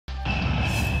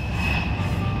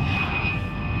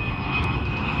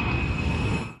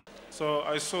So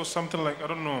I saw something like, I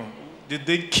don't know, did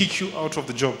they kick you out of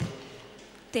the job?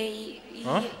 They,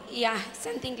 Huh? yeah,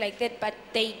 something like that. But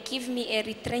they give me a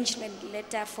retrenchment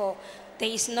letter for. There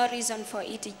is no reason for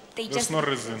it. They There's just no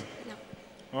reason. No,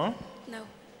 Huh? no.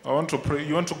 I want to pray.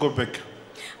 You want to go back?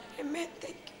 Amen.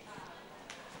 Thank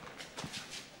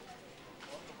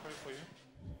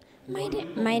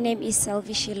you. My name is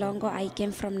Selvi Shilongo. I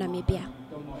came from Namibia.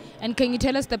 And can you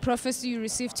tell us the prophecy you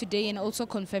received today and also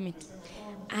confirm it?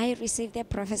 I received a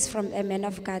prophecy from a man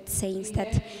of God saying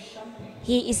that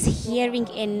he is hearing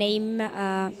a name,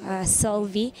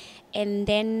 Sylvie, and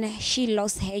then she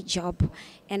lost her job,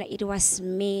 and it was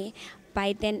me.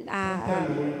 By then,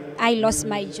 I lost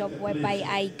my job, whereby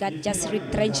I got just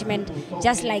retrenchment,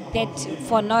 just like that,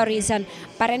 for no reason.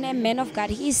 But then a man of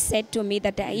God, he said to me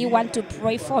that he want to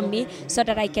pray for me so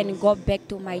that I can go back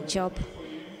to my job.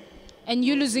 And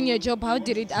you losing your job, how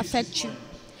did it affect you?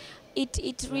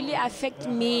 It really affects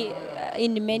me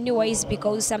in many ways,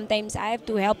 because sometimes I have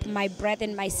to help my brother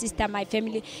and my sister, my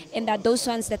family, and that those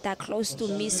ones that are close to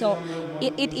me. So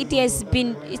it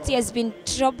has been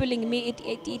troubling me.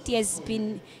 It has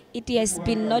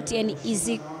been not an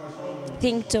easy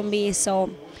thing to me. So,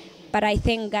 but I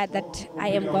thank God that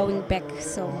I am going back.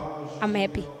 So I'm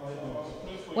happy.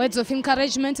 Words of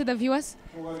encouragement to the viewers?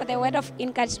 For the word of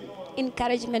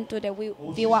encouragement to the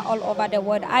viewer all over the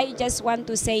world, I just want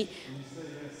to say,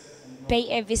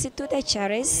 pay a visit to the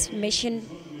Charis. Mention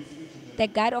the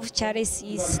God of Charis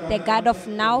is the God of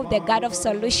now, the God of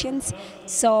solutions.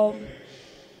 So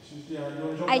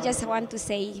I just want to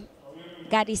say,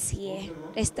 God is here.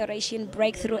 Restoration,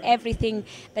 breakthrough, everything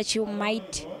that you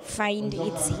might find,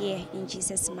 it's here in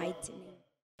Jesus' mighty name.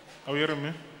 Are you hearing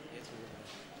me?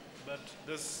 But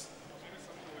this.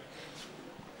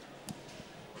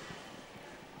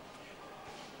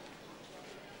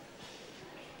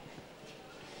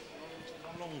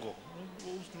 No longer.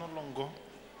 Who's no longer?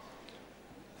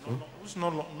 Who's no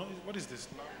longer? No, what is this?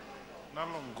 No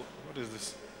longer. What is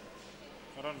this?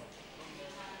 I don't know.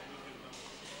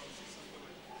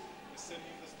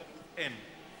 N.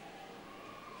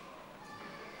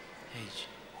 H.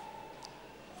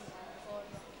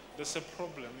 There's a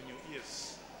problem in your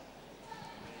ears.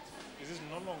 Is this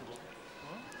no longer?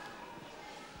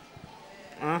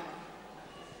 Huh?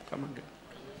 Come again.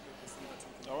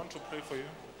 I want to pray for you.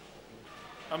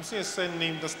 I'm seeing a sign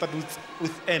name that starts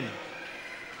with N.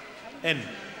 N.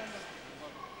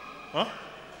 Huh?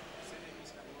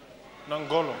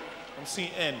 Nangolo. I'm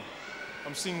seeing N.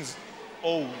 I'm seeing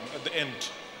O at the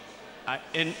end.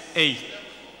 N-A.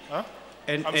 Huh?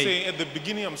 N-A. I'm saying at the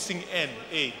beginning I'm seeing N,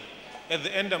 A. At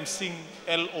the end I'm seeing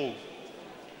L-O.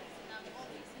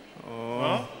 Oh.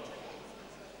 Huh?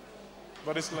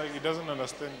 But it's like he doesn't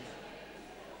understand.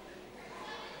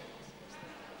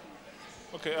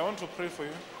 Okay, I want to pray for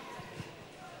you.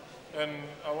 And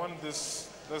I want there's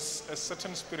a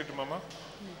certain spirit, Mama,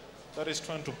 that is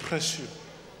trying to press you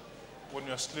when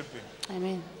you're sleeping.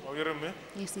 Amen. Are you hearing me?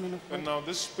 Yes, man of God. And now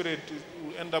this spirit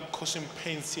will end up causing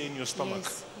pains here in your stomach.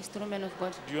 Yes, it's true, man of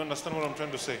God. Do you understand what I'm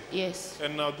trying to say? Yes.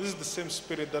 And now this is the same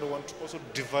spirit that wants to also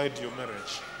divide your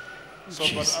marriage. So,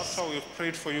 but after we've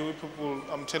prayed for you, people,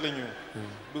 I'm telling you,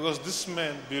 because this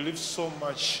man believes so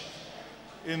much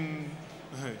in,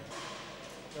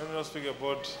 let me not speak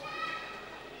about,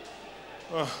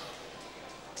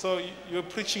 so you're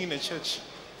preaching in a church.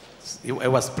 I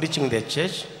was preaching in the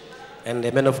church, and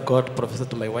the man of God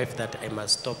prophesied to my wife that I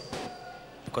must stop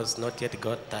because not yet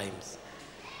God times.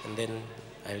 And then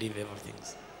I leave everything.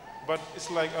 But it's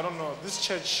like, I don't know, this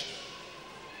church,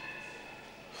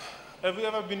 have you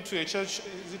ever been to a church?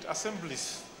 Is it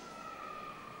assemblies?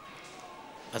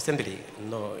 Assembly?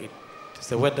 No,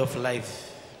 it's a word of life.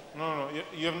 No,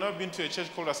 you have not been to a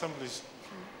church called assemblies?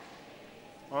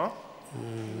 Huh?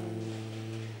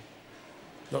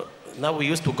 No, now we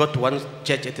used to go to one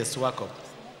church at the Swako.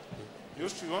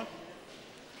 Used to what?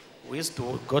 We used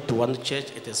to go to one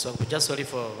church at the Swako. Just sorry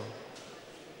for...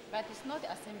 But it's not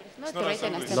assembly. It's It's not not right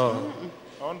and assembly. assembly.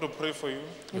 No. I want to pray for you.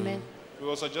 Amen.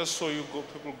 Because I just saw you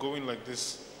people going like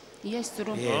this. Yes,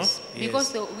 true. Yes,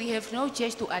 Because yes. we have no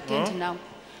church to attend now.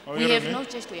 Oh, We you have hear me? no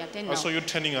church to attend I now. saw you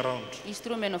turning around. It's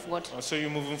true, man of God. I saw you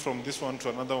moving from this one to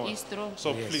another one. It's true.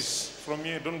 So Yes. please, from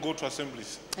here, don't go to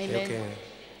assemblies. Amen. Okay.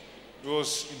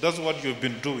 Because that's what you've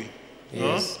been doing.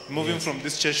 Yes. Moving from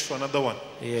this church to another one.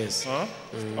 Yes.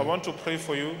 I want to pray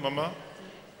for you, Mama.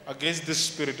 Against this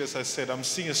spirit, as I said, I'm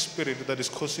seeing a spirit that is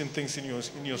causing things in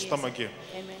your stomach here.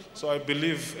 Amen. So I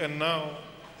believe, and now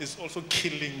it's also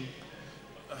killing.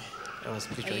 I was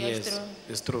spiritual, Yes, yes. true.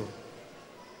 It's true.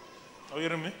 Are you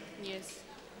hearing me? Yes.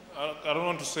 I don't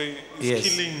want to say it's Yes.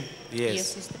 killing. Yes,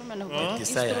 Yes. it's true, man of Huh? God. It's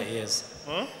Desire, true. yes.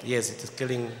 Huh? Yes, it is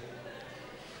killing.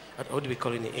 What do we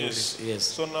call it in English? Yes.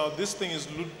 So now this thing is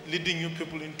leading you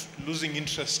people into losing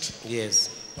interest. Yes.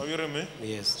 Are you hearing me?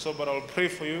 Yes. So, but I'll pray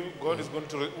for you. God is going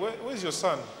to. Where's your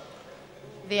son?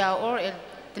 They are all at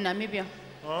Namibia.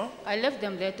 Huh? I left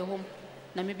them there to home,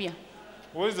 Namibia.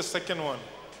 Where's the second one?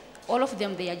 All of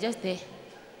them, they are just there.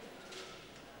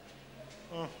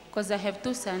 Oh. Because I have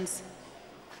 2 sons.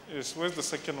 Yes. Where's the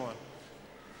second one?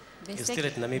 He's still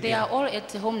at Namibia. They are all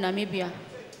at home, Namibia.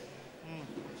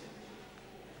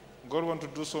 God want to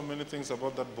do so many things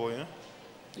about that boy. Eh?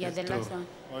 Yeah, the true. last one.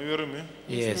 Are you hearing me?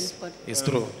 Yes. man of God. It's And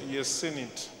true. He has seen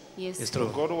it. Yes. It's true.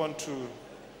 God want to.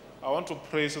 I want to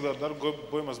pray so that that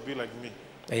boy must be like me.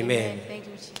 Amen. Thank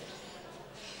you, Jesus.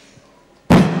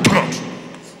 Come out!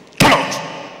 Come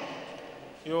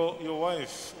out! Your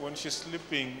wife, when she's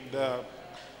sleeping,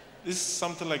 this is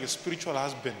something like a spiritual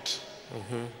husband.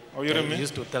 Are you hearing You me?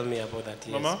 used to tell me about that.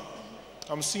 Yes. Mama,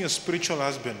 I'm seeing a spiritual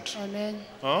husband. Amen.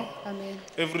 Huh? Amen.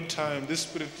 Every time this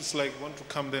spirit is like want to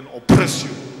come then oppress you.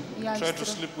 Yeah, Try it's to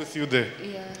true. sleep with you there.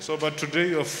 Yeah. So but today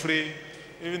you're free.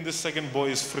 Even this second boy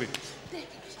is free.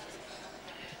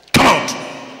 Come out!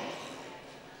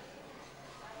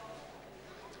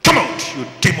 Come out, you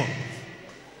demon!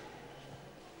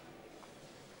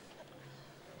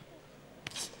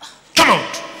 Come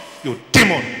out, you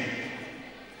demon!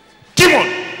 Demon!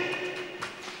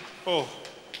 Oh,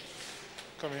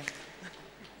 come here.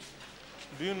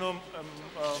 Do you know,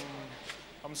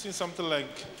 I'm seeing something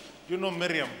like, you know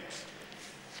Miriam?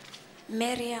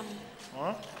 Miriam.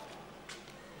 Huh?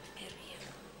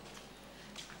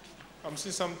 I'm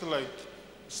seeing something like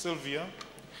Sylvia,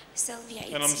 Sylvia.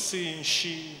 and I'm seeing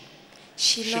Shilongo.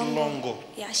 Shilongo.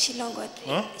 Yeah, Shilongo.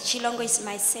 Huh? Shilongo is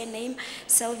my surname.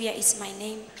 Sylvia is my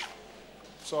name.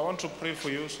 So I want to pray for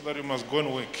you so that you must go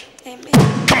and work. Amen.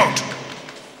 Come out!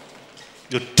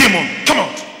 You demon, come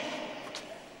out!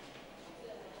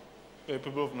 Hey,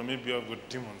 people of Namibia have got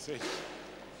demons. Hey.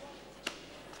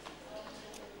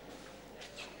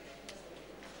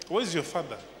 Where's your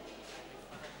father?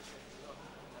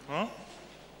 Huh?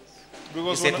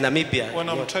 Because He said Namibia. when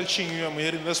I'm What? touching you, I'm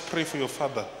hearing, let's pray for your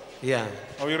father. Yeah.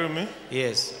 Are you hearing me?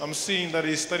 Yes. I'm seeing that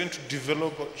he's starting to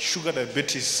develop sugar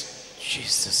diabetes.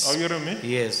 Jesus. Are you hearing me?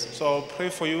 Yes. So I'll pray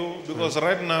for you because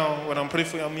right now, when I'm praying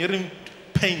for you, I'm hearing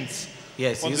pains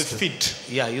Yes. on the used to- feet.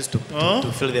 Yeah, I used to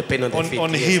Huh? feel the pain on the feet.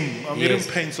 On yes. him, I'm hearing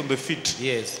Yes. pains on the feet.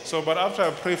 Yes. So, but after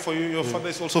I pray for you, your father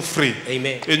is also free.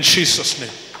 Amen. In Jesus' name.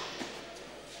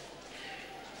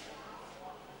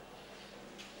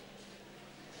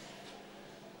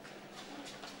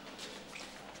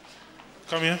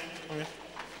 Come here. Come here.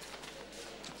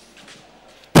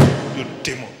 You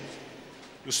demon.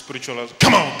 You spiritual.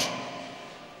 Come out.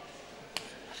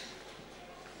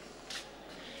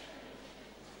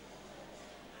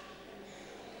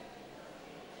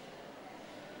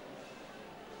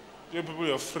 You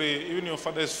people are free. Even your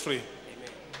father is free.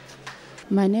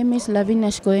 My name is Lavina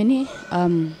Shkoeni.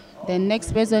 The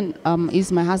next person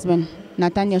is my husband,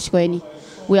 Nathaniel Shkoeni.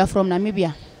 We are from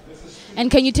Namibia. And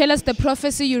can you tell us the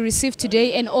prophecy you received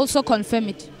today and also confirm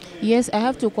it? Yes, I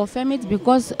have to confirm it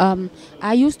because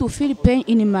I used to feel pain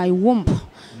in my womb.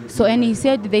 So, and he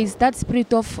said there is that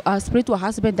spiritual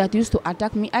husband that used to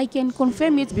attack me. I can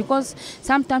confirm it because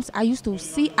sometimes I used to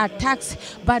see attacks,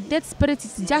 but that spirit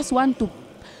is just want to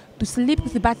sleep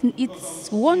with, but it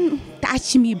won't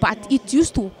touch me, but it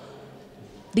used to,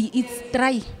 it's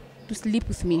try to sleep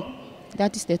with me.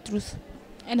 That is the truth.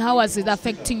 And how was it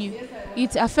affecting you?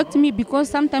 It affects me because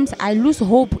sometimes I lose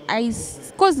hope.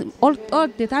 Because all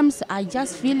the times I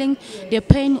just feeling the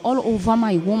pain all over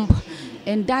my womb,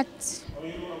 and that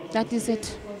is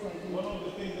it.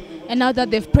 And now that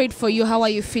they've prayed for you, how are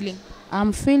you feeling?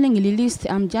 I'm feeling released.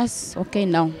 I'm just okay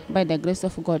now by the grace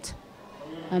of God.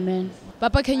 Amen.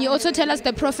 Papa, can you also tell us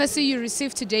the prophecy you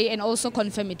received today and also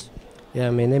confirm it? Yeah,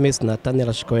 my name is Nathaniel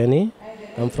Shkoeni.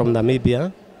 I'm from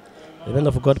Namibia. The man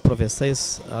of God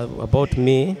prophesies about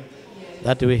me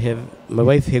that my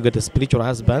wife here got a spiritual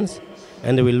husband,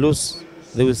 and we lose.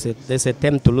 There's a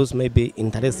time to lose, maybe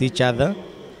interest each other,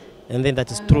 and then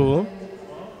that is true.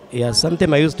 Yeah,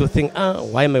 sometimes I used to think,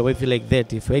 why my wife like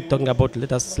that? If we're talking about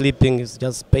let us sleeping, it's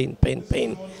just pain, pain,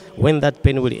 pain. When that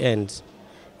pain will end?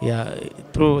 Yeah,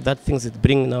 through that things it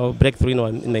bring now breakthrough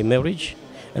in my marriage.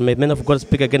 And my man of God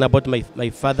speak again about my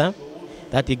father,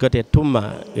 that he got a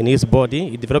tumor in his body.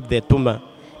 He developed the tumor.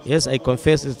 Yes, I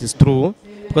confess it is true.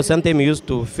 Because sometimes he used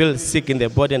to feel sick in the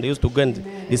body and he used to go and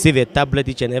receive a tablet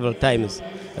each and every time.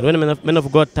 And when the man of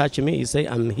God touched me, he said,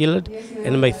 I'm healed,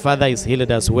 and my father is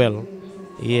healed as well.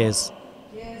 Yes.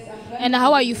 And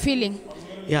how are you feeling?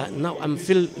 Yeah, now I'm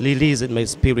feel release in my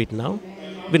spirit now.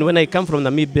 Even when I come from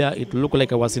Namibia, it looked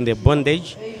like I was in the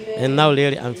bondage, and now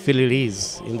really I'm feeling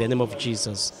release in the name of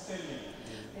Jesus.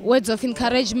 Words of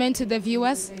encouragement to the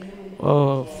viewers?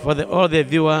 Oh, for all the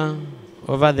viewer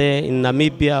over there in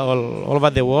Namibia, all over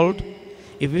the world,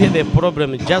 if you have a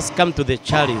problem, just come to the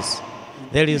chalice.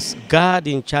 There is God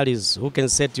in chalice who can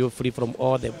set you free from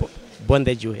all the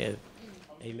bondage you have.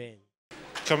 Amen.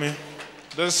 Come here.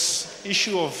 This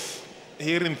issue of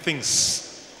hearing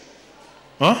things.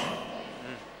 Huh?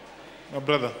 My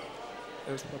brother.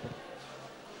 Yes, Papa.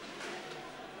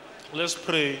 Let's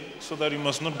pray so that you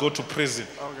must not go to prison.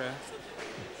 Okay.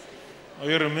 Are you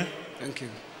hearing me? Thank you.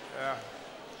 Yeah.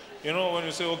 You know, when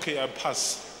you say, okay, I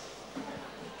pass.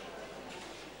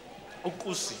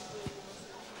 Ukusi.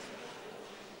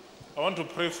 I want to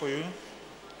pray for you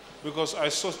because I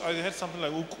heard something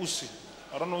like ukusi.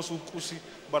 I don't know what's ukusi,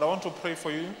 but I want to pray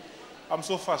for you. I'm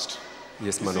so fast.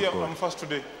 Yes, You man see, of God. I'm fast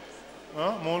today.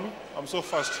 Huh, Molu? I'm so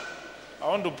fast. I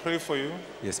want to pray for you.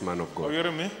 Yes, man of Are God. you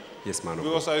hearing me? Yes, man of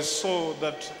Because God. I saw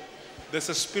that there's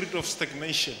a spirit of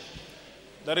stagnation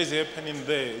that is happening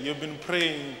there. You've been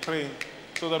praying,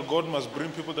 so that God must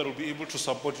bring people that will be able to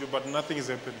support you, but nothing is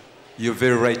happening. You're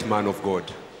very right, man of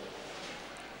God.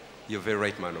 You're very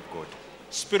right, man of God.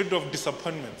 Spirit of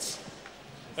disappointments.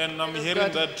 And I'm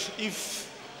hearing that if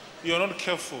you're not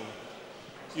careful,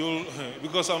 you'll,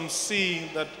 because I'm seeing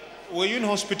that, were you in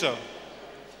hospital?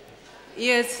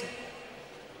 Yes,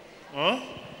 Huh?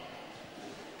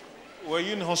 Were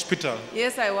you in hospital?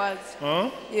 yes, I was. Huh?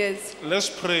 Yes, Let's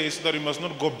pray so that you must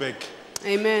not go back.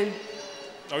 amen.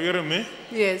 Are you hearing me?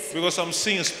 Yes, Because I'm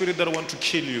seeing a spirit that want to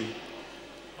kill you.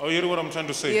 Are you hearing what I'm trying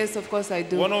to say? yes, of course I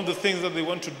do. One of the things that they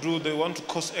want to do, they want to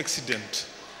cause accident.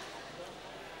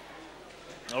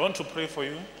 I want to pray for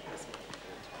you.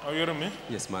 Are you hearing me?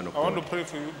 Yes, man of I want to God. pray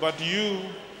for you. But you,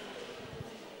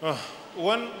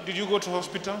 when did you go to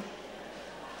hospital?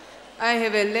 I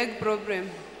have a leg problem.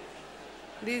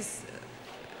 This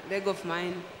leg of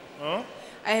mine. Huh?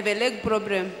 I have a leg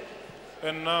problem.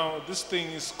 And now this thing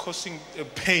is causing a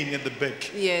pain at the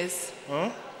back. Yes, Huh?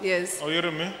 yes, Are you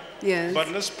hearing me? yes. But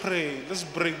let's pray. Let's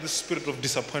break the spirit of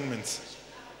disappointments.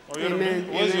 Are you hearing me?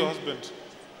 Amen, Where's your amen. husband?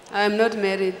 I am not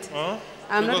married. Huh?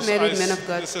 I'm not Because married, man of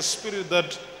God. It's a spirit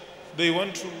that they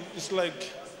want to, it's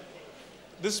like,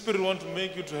 this spirit want to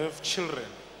make you to have children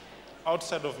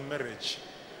outside of marriage.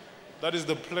 That is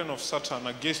the plan of Satan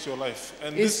against your life.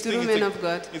 And It's this true, thing man is of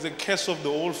God. is a curse of the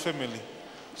whole family.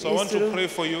 So I It's want true. to pray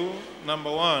for you. Number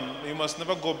one, you must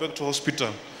never go back to hospital.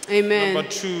 Amen. Number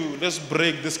two, let's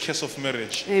break this curse of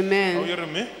marriage. Are you Amen.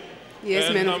 hearing me? Yes,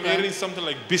 and man I'm of God. hearing something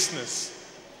like business.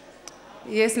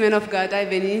 Yes, man of God. I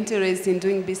have an interest in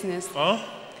doing business. Huh?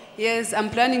 Yes, I'm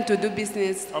planning to do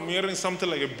business. I'm hearing something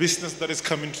like a business that is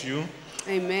coming to you.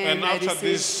 Amen. And I after receive.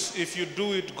 this, if you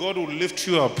do it, God will lift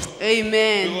you up.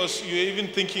 Amen. Because you're even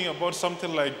thinking about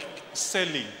something like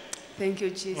selling. Thank you,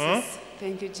 Jesus. Huh?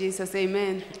 Thank you, Jesus.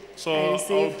 Amen. So I I'll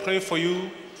receive. pray for you.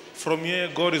 From here,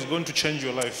 God is going to change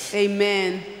your life.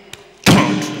 Amen. Come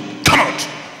out! Come out!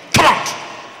 Come out!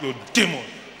 You demon!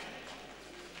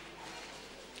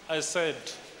 I said,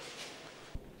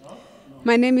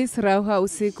 My name is Rauha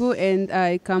Usiku and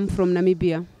I come from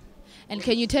Namibia. And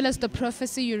can you tell us the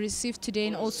prophecy you received today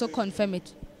and also confirm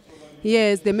it?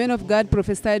 Yes, the man of God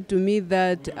prophesied to me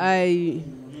that I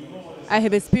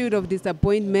have a spirit of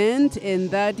disappointment and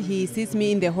that he sees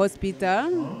me in the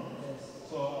hospital.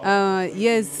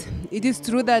 Yes, it is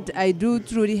true that I do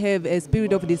truly have a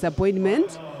spirit of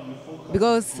disappointment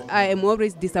because I am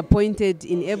always disappointed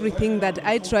in everything that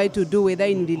I try to do, whether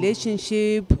in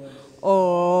relationship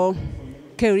or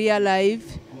career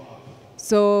life.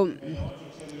 So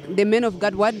the man of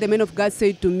God, what the man of God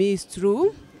said to me is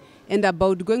true. And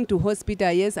about going to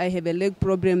hospital, yes, I have a leg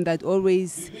problem that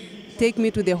always take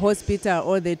me to the hospital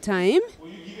all the time.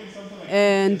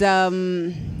 And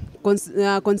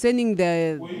concerning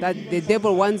that the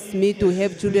devil wants me to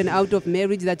have children out of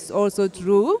marriage, that's also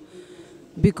true.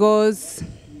 Because,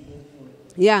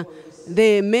 yeah,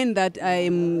 the man that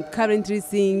I'm currently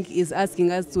seeing is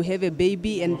asking us to have a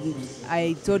baby, and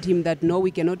I told him that no,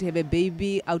 we cannot have a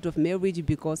baby out of marriage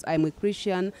because I'm a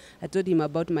Christian. I told him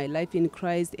about my life in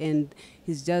Christ, and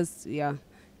he's just, yeah,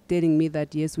 telling me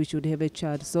that yes, we should have a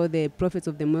child. So the prophets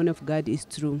of the man of God is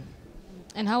true.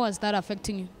 And how was that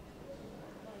affecting you?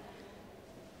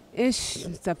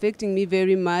 It's affecting me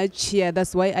very much. Yeah,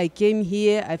 that's why I came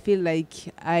here. I feel like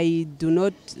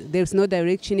there's no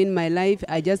direction in my life.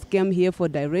 I just came here for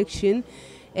direction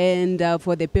and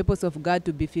for the purpose of God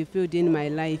to be fulfilled in my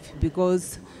life,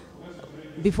 because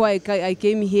before I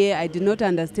came here, I did not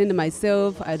understand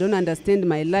myself. I don't understand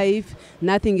my life.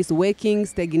 Nothing is working,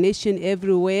 stagnation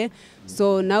everywhere.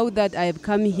 So now that I have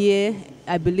come here,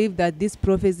 I believe that this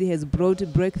prophecy has brought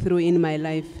breakthrough in my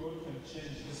life.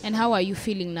 And how are you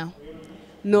feeling now?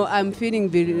 No, I'm feeling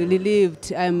very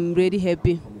relieved. I'm really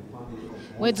happy.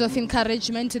 Words of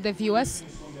encouragement to the viewers?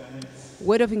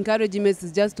 Word of encouragement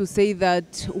is just to say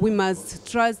that we must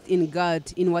trust in God.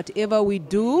 In whatever we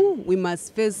do, we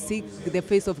must first seek the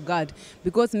face of God.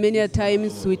 Because many a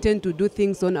times we tend to do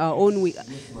things on our own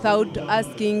without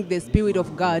asking the Spirit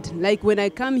of God. Like when I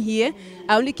come here,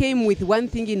 I only came with one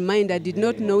thing in mind. I did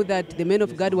not know that the man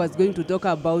of God was going to talk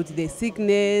about the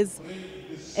sickness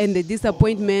and the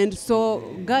disappointment. So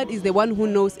God is the one who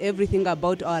knows everything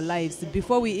about our lives.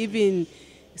 Before we even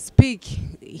speak,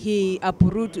 he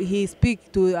speaks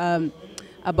to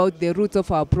about the roots of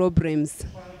our problems.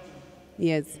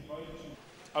 Yes.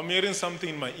 I'm hearing something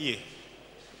in my ear.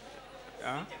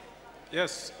 Yeah.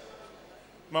 Yes.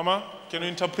 Mama, can you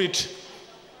interpret?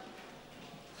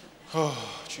 Oh,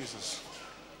 Jesus.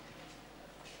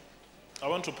 I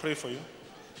want to pray for you.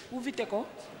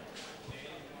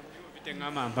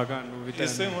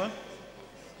 He's saying what?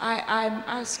 I'm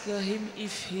asking him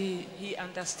if he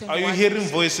understands. Are you what hearing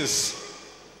he's- voices?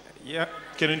 Yeah.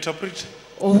 Can you interpret?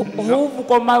 No,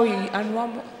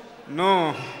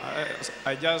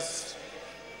 I just.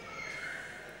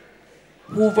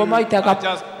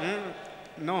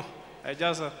 No, I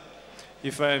just.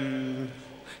 If I'm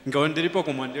going to the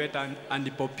Commandant and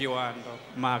the Popio and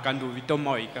my can do Vito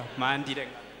Moica, my anti and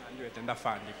the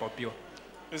fan, the Popio.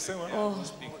 He's saying what? Oh,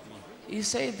 he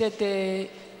said that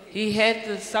he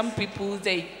had some people,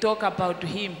 they talk about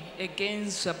him,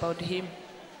 about him.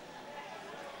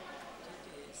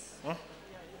 Huh?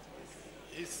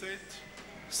 He said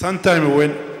sometimes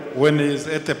when he's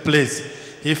at a place,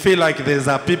 he feel like there's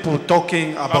people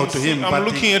talking about him. I'm but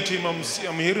looking at him, I'm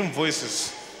hearing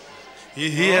voices. He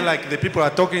hear like the people are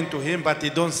talking to him, but he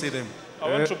don't see them. I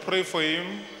want to pray for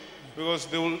him because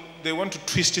they want to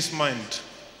twist his mind.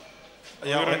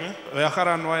 You hear me?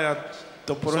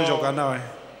 So,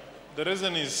 the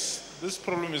reason is this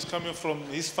problem is coming from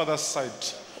his father's side.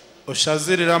 I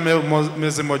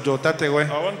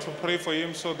want to pray for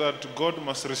him so that God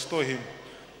must restore him.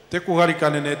 From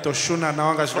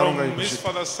his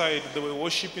father's side, they were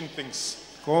worshipping things.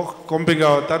 So I'll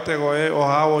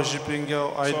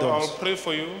pray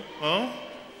for you. Huh?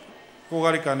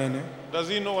 Does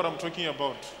he know what I'm talking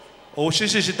about? He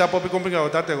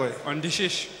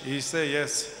say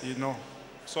yes, you know.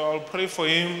 So I'll pray for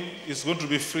him. He's going to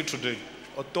be free today.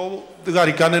 Another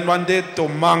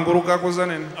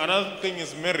thing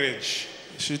is marriage.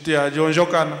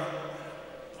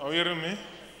 Are you hearing me?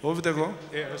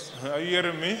 Yes. Are you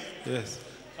hearing me? Yes.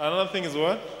 Another thing is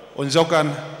what?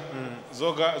 Zogan.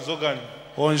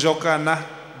 Bon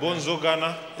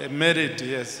Zogana. Married,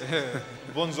 yes.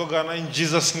 Bon Zogana in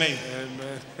Jesus' name.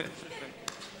 Amen.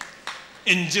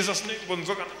 In Jesus' name, Bon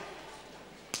Zogana.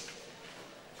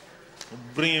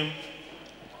 Bring him.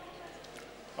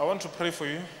 I want to pray for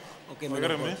you. Okay, Are you man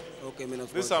hearing of me? God. Okay, man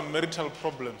of These God. are marital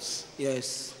problems.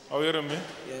 Yes. Are you hearing me?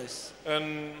 Yes.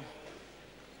 And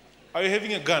are you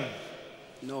having a gun?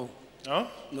 No. Huh?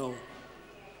 No.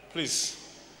 Please,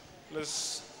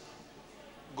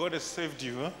 God has saved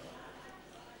you. Huh?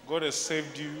 God has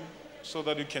saved you so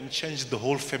that you can change the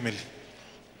whole family.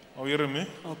 Are you hearing me?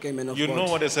 Okay, man of You God. know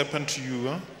what has happened to you,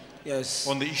 huh? Yes.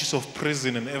 On the issues of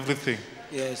prison and everything.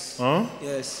 Yes. Huh?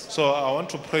 Yes. So I want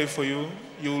to pray for you.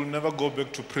 You will never go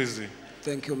back to prison.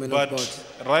 Thank you, man But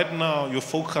of God. right now, your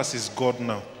focus is God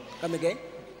now. Come again?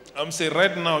 I'm saying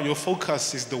right now, your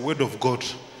focus is the word of God.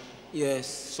 Yes.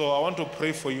 So I want to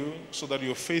pray for you so that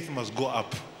your faith must go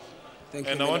up. Thank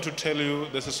you, And I man want to tell you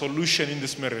there's a solution in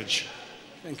this marriage.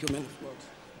 Thank you, man of God.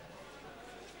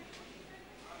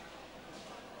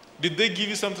 Did they give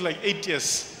you something like 8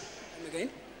 years? Come again?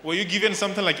 Were you given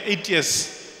something like 8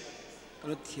 years? I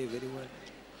not hear very well.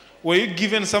 Were you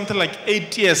given something like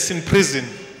 8 years in prison?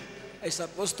 I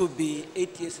supposed to be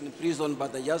 8 years in prison,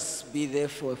 but I just be there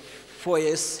for 4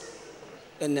 years.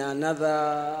 And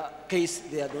another case,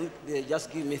 they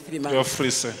just give me 3 months. You're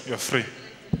free, sir. You're free.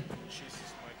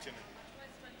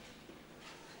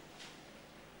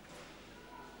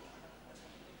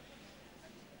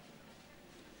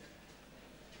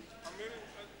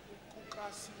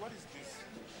 What is this?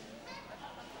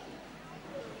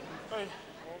 Hey.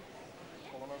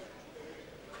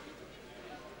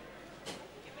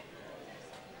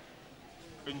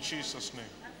 In Jesus' name.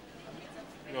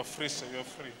 You're free, sir. You're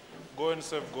free. Go and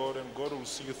serve God, and God will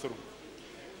see you through.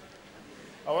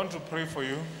 I want to pray for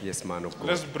you. Yes, man of God.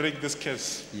 Let's break this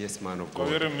curse. Yes, man of Are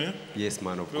you God. hearing me? Yes,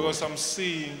 man of Because God. I'm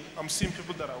seeing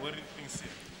people that are wearing things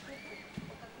here.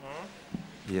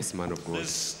 Yes, man of God.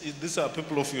 These are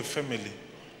people of your family.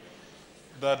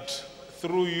 That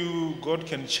through you, God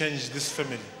can change this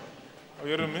family. Are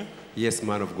you hearing me? Yes,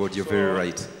 man of God, you're very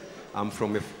right. I'm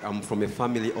from a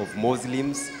family of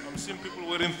Muslims. I'm seeing people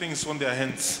wearing things on their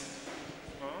hands.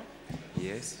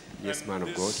 Yes, yes, And man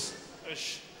of God.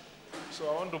 So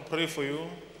I want to pray for you.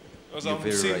 Because You're I'm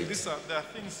very seeing right. there are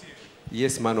things here.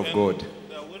 Yes, man of And God.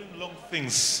 they are wearing long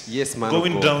things. Yes, man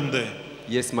going of God. down there.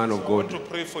 Yes, man So of I want God. to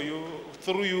pray for you.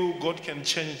 Through you, God can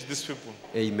change these people.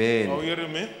 Amen. Are you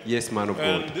hearing me? Yes, man of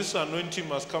And God. this anointing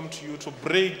must come to you to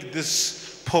break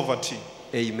this poverty.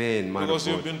 Amen, man Because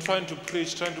of you've God. been trying to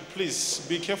preach, trying to please.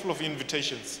 Be careful of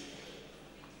invitations.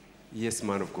 Yes,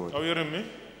 man of God. Are you hearing me?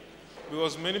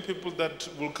 Because many people that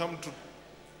will come to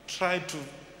try to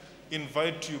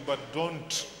invite you but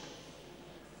don't.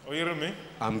 Are you hearing me?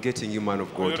 I'm getting you, man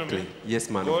of Are you God. hearing me? Yes,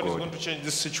 man God of is God. going to change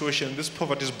this situation. This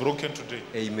poverty is broken today.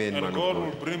 Amen, and man of God God.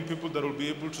 will bring people that will be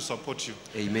able to support you.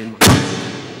 Amen.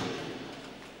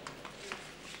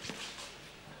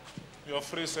 You're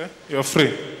free, sir. You're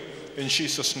free. In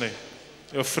Jesus' name.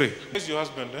 You're free. Where's your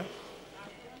husband, eh?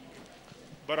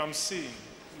 But I'm seeing,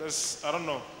 I don't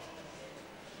know.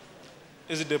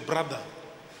 Is it a brother?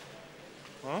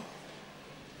 Huh?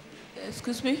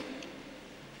 Excuse me?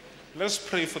 Let's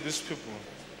pray for these people.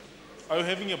 Are you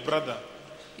having a brother?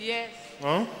 Yes.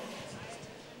 Huh?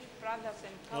 Brothers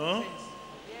and Huh? cousins.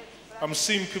 I'm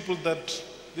seeing people that,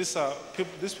 these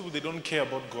people, they don't care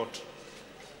about God.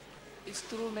 It's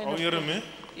true, man Are of you hearing God. me?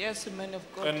 Yes, man of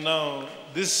God. And now,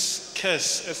 this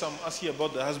curse, as I'm asking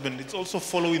about the husband, it's also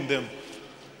following them.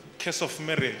 Curse of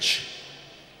marriage.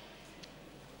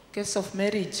 Case of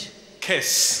marriage.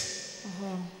 Curse.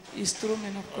 It's true,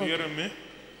 man of Are God. you hearing me?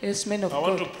 Yes, man of I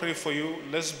God. want to pray for you.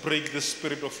 Let's break the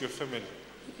spirit of your family.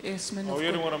 Yes, man Are of you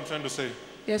hearing God. what I'm trying to say?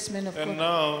 Yes, man of And God.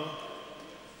 now,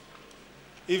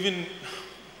 even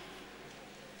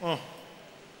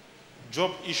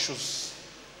job issues.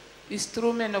 It's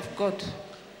true, man of God.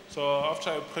 So after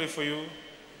I pray for you,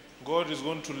 God is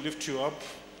going to lift you up.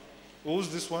 Who's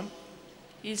this one?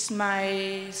 It's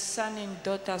my son and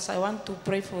daughters. I want to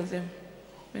pray for them,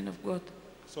 man of God.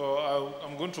 So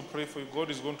I'm going to pray for you. God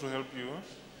is going to help you.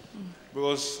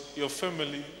 Because your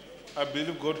family, I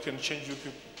believe God can change you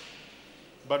people.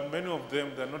 But many of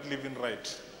them, they're not living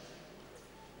right.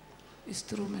 It's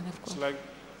true, man of God. It's like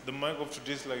the mic of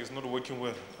today is like it's not working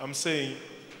well. I'm saying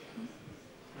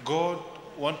God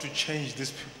wants to change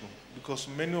these people because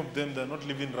many of them, they're not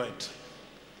living right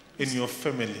in your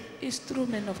family. It's true,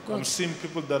 man of God. I'm seeing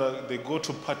people that they go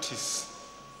to parties.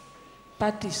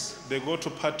 Parties. They go to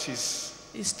parties.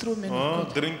 It's true, man of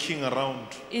God. Drinking around.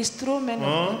 It's true, man of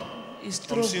God. It's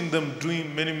true. I'm seeing them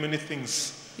doing many, many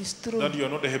things It's true. that you are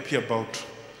not happy about.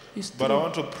 It's But true. I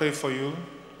want to pray for you.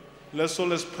 Let's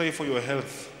always pray for your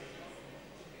health.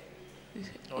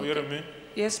 Are you hearing me?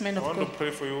 Yes, man I of want God. to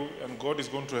pray for you, and God is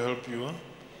going to help you.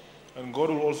 And God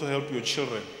will also help your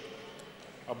children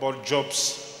about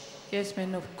jobs. Yes,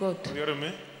 man of God. Are you hearing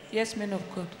me? Yes, man of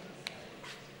God.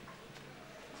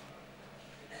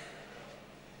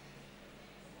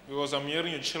 Because I'm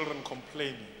hearing your children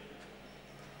complaining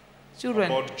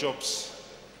Children. about jobs.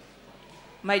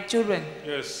 My children.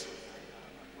 Yes.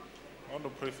 I want to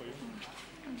pray for you.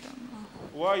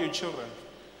 Where are your children?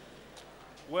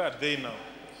 Where are they now?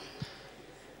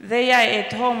 They are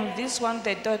at home. This one,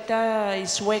 the daughter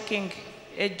is working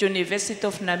at University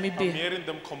of I'm Namibia. hearing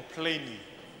them complaining.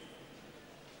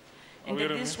 And Are you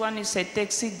hearing this me? one is a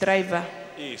taxi driver.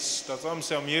 Yes, that's what I'm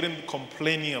saying. I'm hearing them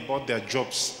complaining about their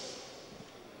jobs.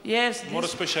 Yes, More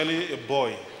this, especially a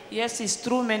boy. yes, it's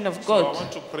true, man of So I God.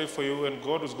 want to pray for you, and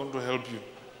God is going to help you.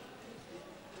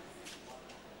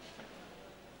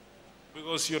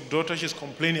 Because your daughter, she's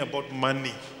complaining about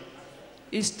money.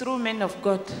 It's true, man of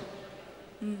God.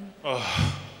 Oh,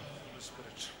 Holy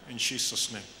Spirit, in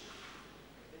Jesus' name.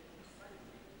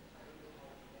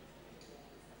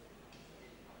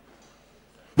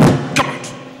 Come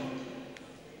out.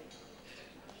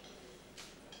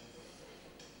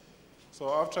 So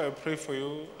after I pray for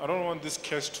you, I don't want this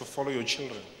curse to follow your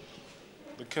children.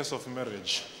 The curse of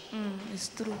marriage. It's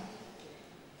true.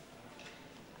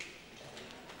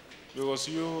 Because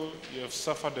you have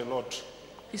suffered a lot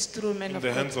It's true, man in of the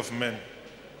God. hands of men.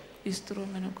 It's true,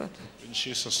 man of God. In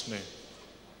Jesus' name.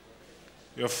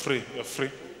 You're free. You're free.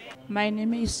 My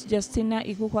name is Justina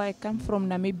Igugu. I come from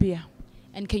Namibia.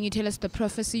 And can you tell us the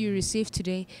prophecy you received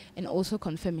today and also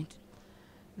confirm it?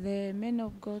 The man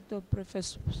of God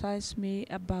prophesied me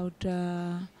about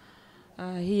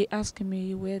he asked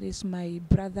me where is my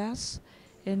brothers,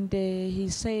 and he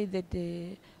said that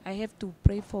I have to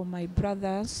pray for my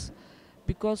brothers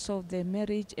because of the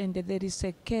marriage, and there is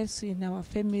a case in our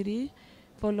family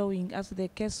following us, the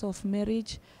case of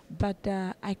marriage. But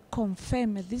I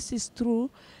confirm this is true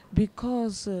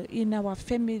because in our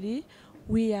family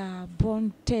we are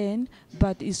born 10,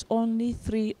 but it's only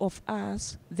 3 of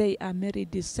us. They are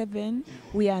married, 7.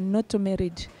 We are not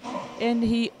married. And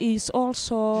he is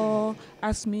also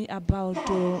asked me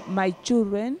about my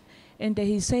children, and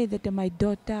he said that my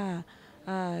daughter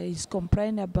is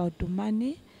complaining about the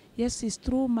money. Yes, it's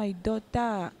true. My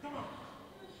daughter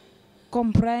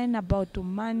complain about the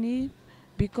money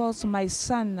because my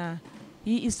son,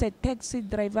 he is a taxi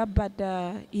driver, but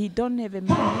he don't have a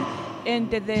money.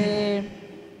 And the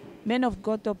man of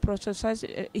God of process,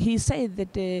 he said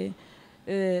that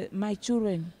my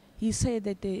children, he said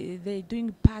that they're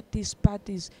doing parties.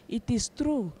 It is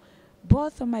true.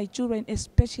 Both of my children,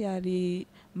 especially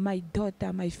my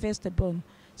daughter, my firstborn,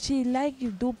 she like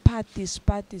to do parties.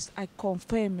 I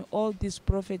confirm all this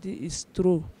prophecy is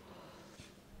true.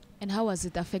 And how was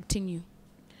it affecting you?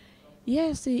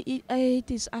 Yes,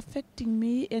 it is affecting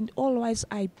me, and always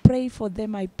I pray for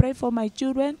them. I pray for my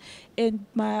children, and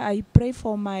I pray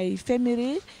for my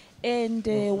family. And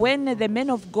when the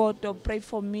man of God pray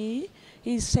for me,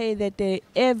 he say that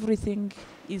everything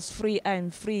is free. I'm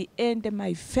free, and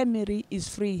my family is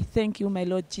free. Thank you, my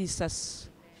Lord Jesus.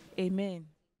 Amen.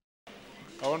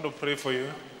 I want to pray for you.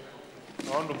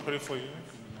 I want to pray for you.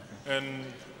 And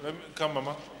let me come,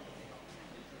 Mama.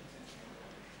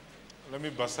 Let me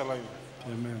basala you.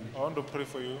 Amen. I want to pray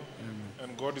for you. Amen.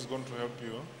 And God is going to help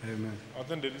you. Amen. I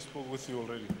think they spoke with you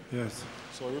already. Yes.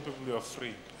 So you people are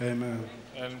free. Amen.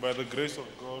 And by the grace of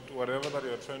God, whatever that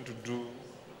you are trying to do,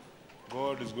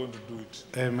 God is going to do it.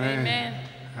 Amen. Amen.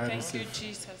 Thank you,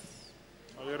 Jesus.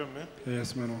 Are you hearing me?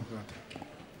 Yes, man of God.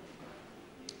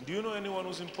 Do you know anyone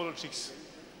who's in politics?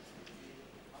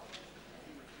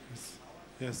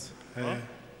 Yes. Huh?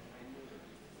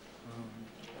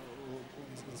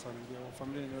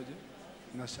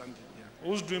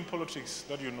 Who's doing politics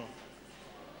that you know?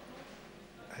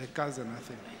 Her cousin, I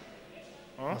think.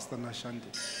 Huh? Pastor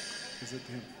Nashandi. Is it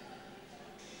him?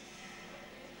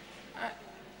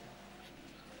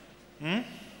 I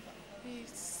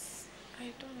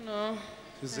don't know.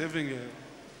 He's having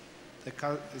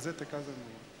is it a cousin?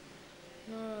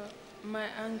 No, my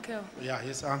uncle. Yeah,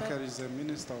 his uncle is a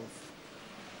minister of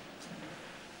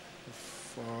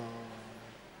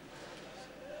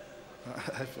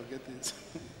I forget it.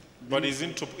 But he's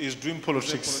doing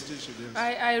politics. He's a politician, yes.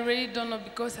 I really don't know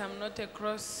because I'm not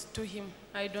close to him.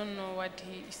 I don't know what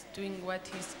he is doing, what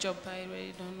his job. I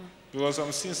really don't know. Because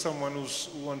I'm seeing someone who's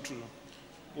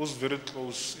very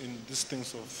close in these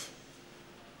things of.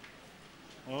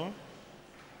 Huh?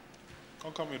 How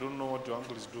come you don't know what your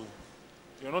uncle is doing?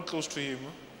 You're not close to him?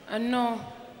 Huh? No.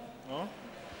 Huh?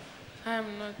 I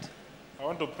am not. I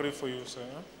want to pray for you, sir.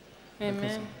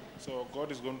 Amen. So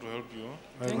God is going to help you.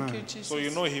 Thank you, Jesus. So you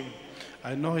know him?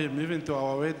 I know him. Even to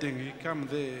our wedding, he came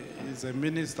there. He's a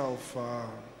minister of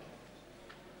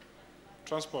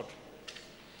transport.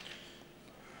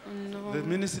 No. The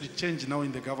ministry changed now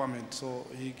in the government, so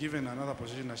he given another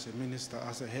position as a minister,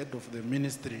 as a head of the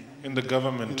ministry. In the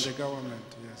government? In the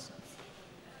government, yes.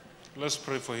 Let's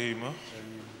pray for him. Huh?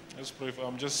 Let's pray for him.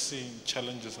 I'm just seeing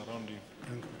challenges around him.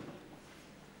 Thank you.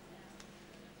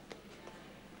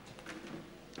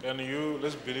 And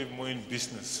let's believe more in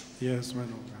business. Yes, man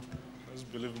of God. Let's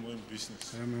believe more in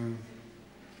business. Amen.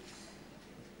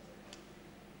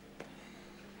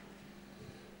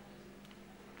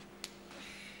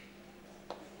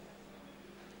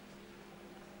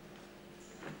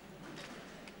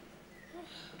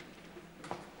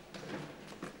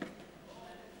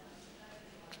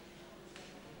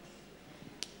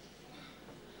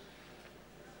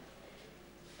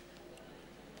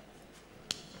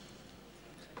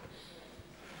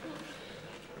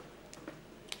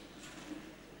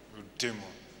 Demon.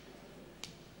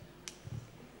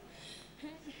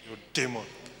 You demon.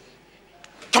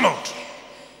 Come out.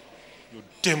 You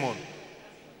demon.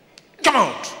 Come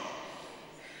out.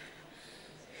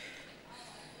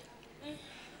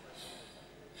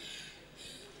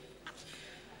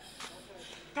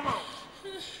 Come out.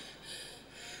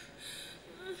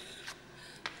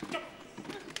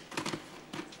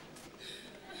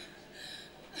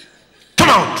 Come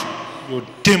out. You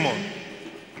demon.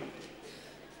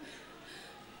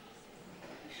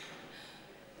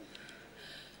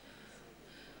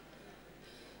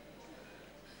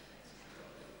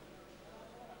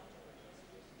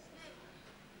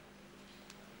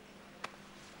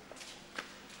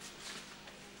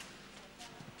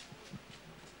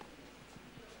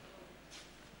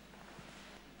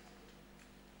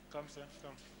 Come, sir.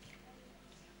 Come.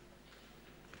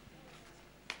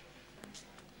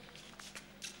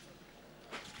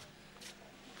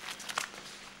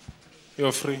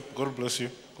 You're free. God bless you.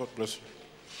 God bless you.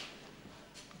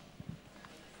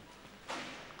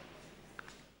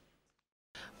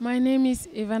 My name is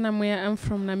Ivana Namwea. I'm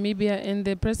from Namibia, and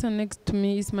the person next to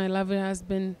me is my lovely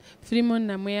husband, Fremon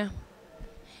Namwea.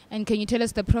 And can you tell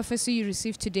us the prophecy you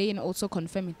received today and also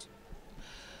confirm it?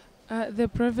 The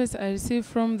prophecy I received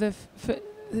from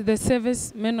the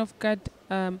service man of God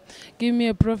gave me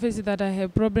a prophecy that I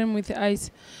have problem with eyes.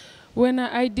 When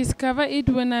I discover it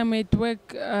when I'm at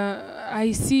work,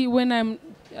 I see when I'm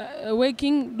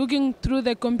working, looking through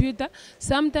the computer,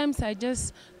 sometimes I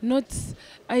just notice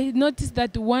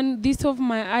that this of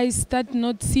my eyes start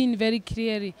not seeing very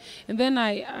clearly, and then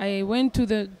I went to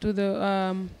the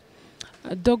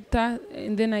doctor,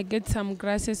 and then I get some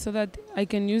glasses so that I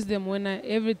can use them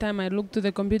every time I look to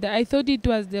the computer. I thought it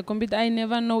was the computer. I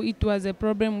never know it was a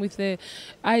problem with the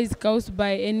eyes caused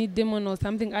by any demon or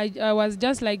something. I was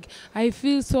just like,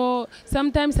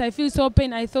 sometimes I feel so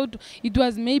pain. I thought it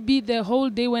was maybe the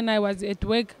whole day when I was at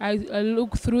work, I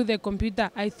look through the computer.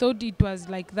 I thought it was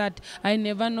like that. I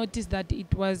never noticed that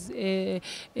it was a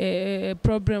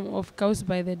problem caused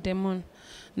by the demon.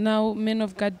 Now, men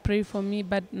of God, pray for me,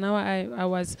 but now I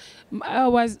was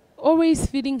always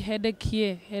feeling headache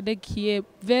here,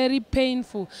 very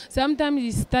painful. Sometimes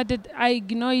it started, I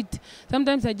ignore it.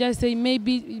 Sometimes I just say,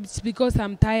 maybe it's because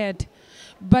I'm tired.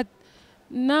 But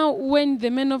now when the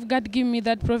man of God gave me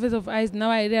that prophet of eyes, now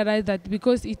I realize that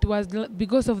because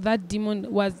of that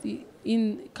demon was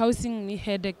causing me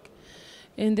headache.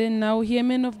 And then now here,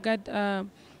 man of God,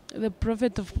 the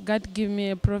prophet of God gave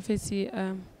me a prophecy.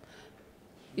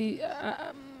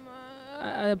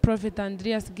 Prophet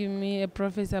Andreas gave me a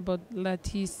prophecy about that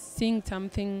he's seeing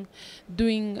something,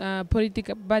 doing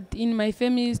politica. But in my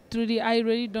family, truly, I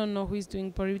really don't know who is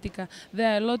doing politica.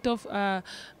 There are a lot of, I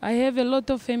have a lot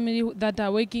of family that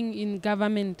are working in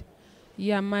government.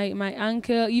 Yeah, my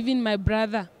uncle, even my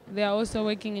brother, they are also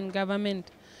working in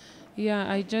government. Yeah,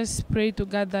 I just pray to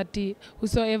God that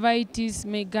whosoever it is,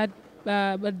 may God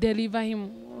deliver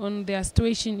him on their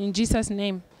situation in Jesus'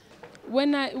 name.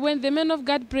 When the man of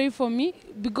God prayed for me,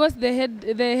 because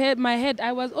my head,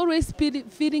 I was always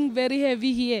feeling very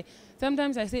heavy here.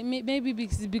 Sometimes I say maybe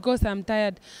because I'm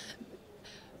tired.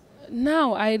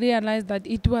 Now I realize that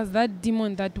it was that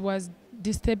demon that was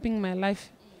disturbing my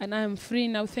life, and I am free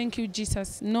now. Thank you,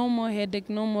 Jesus. No more headache,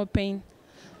 no more pain.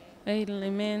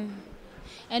 Amen.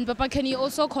 And Papa, can you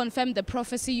also confirm the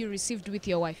prophecy you received with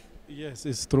your wife? Yes,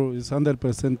 it's true. It's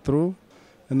 100% true.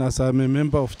 And as I'm a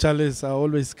member of Charles, I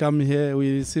always come here.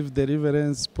 We receive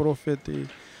deliverance, prophecy.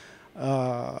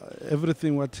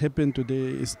 Everything what happened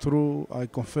today is true. I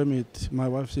confirm it. My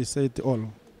wife, she said it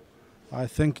all. I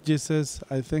thank Jesus.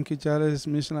 I thank Charles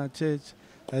Missionary Church.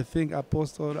 I thank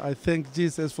Apostle. I thank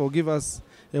Jesus for giving us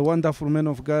a wonderful man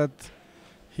of God.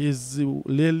 He's a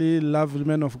really lovely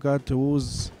man of God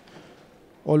who's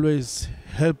always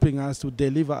helping us to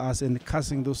deliver us and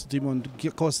casting those demons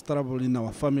to cause trouble in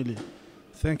our family.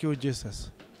 Thank you, Jesus.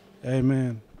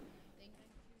 Amen.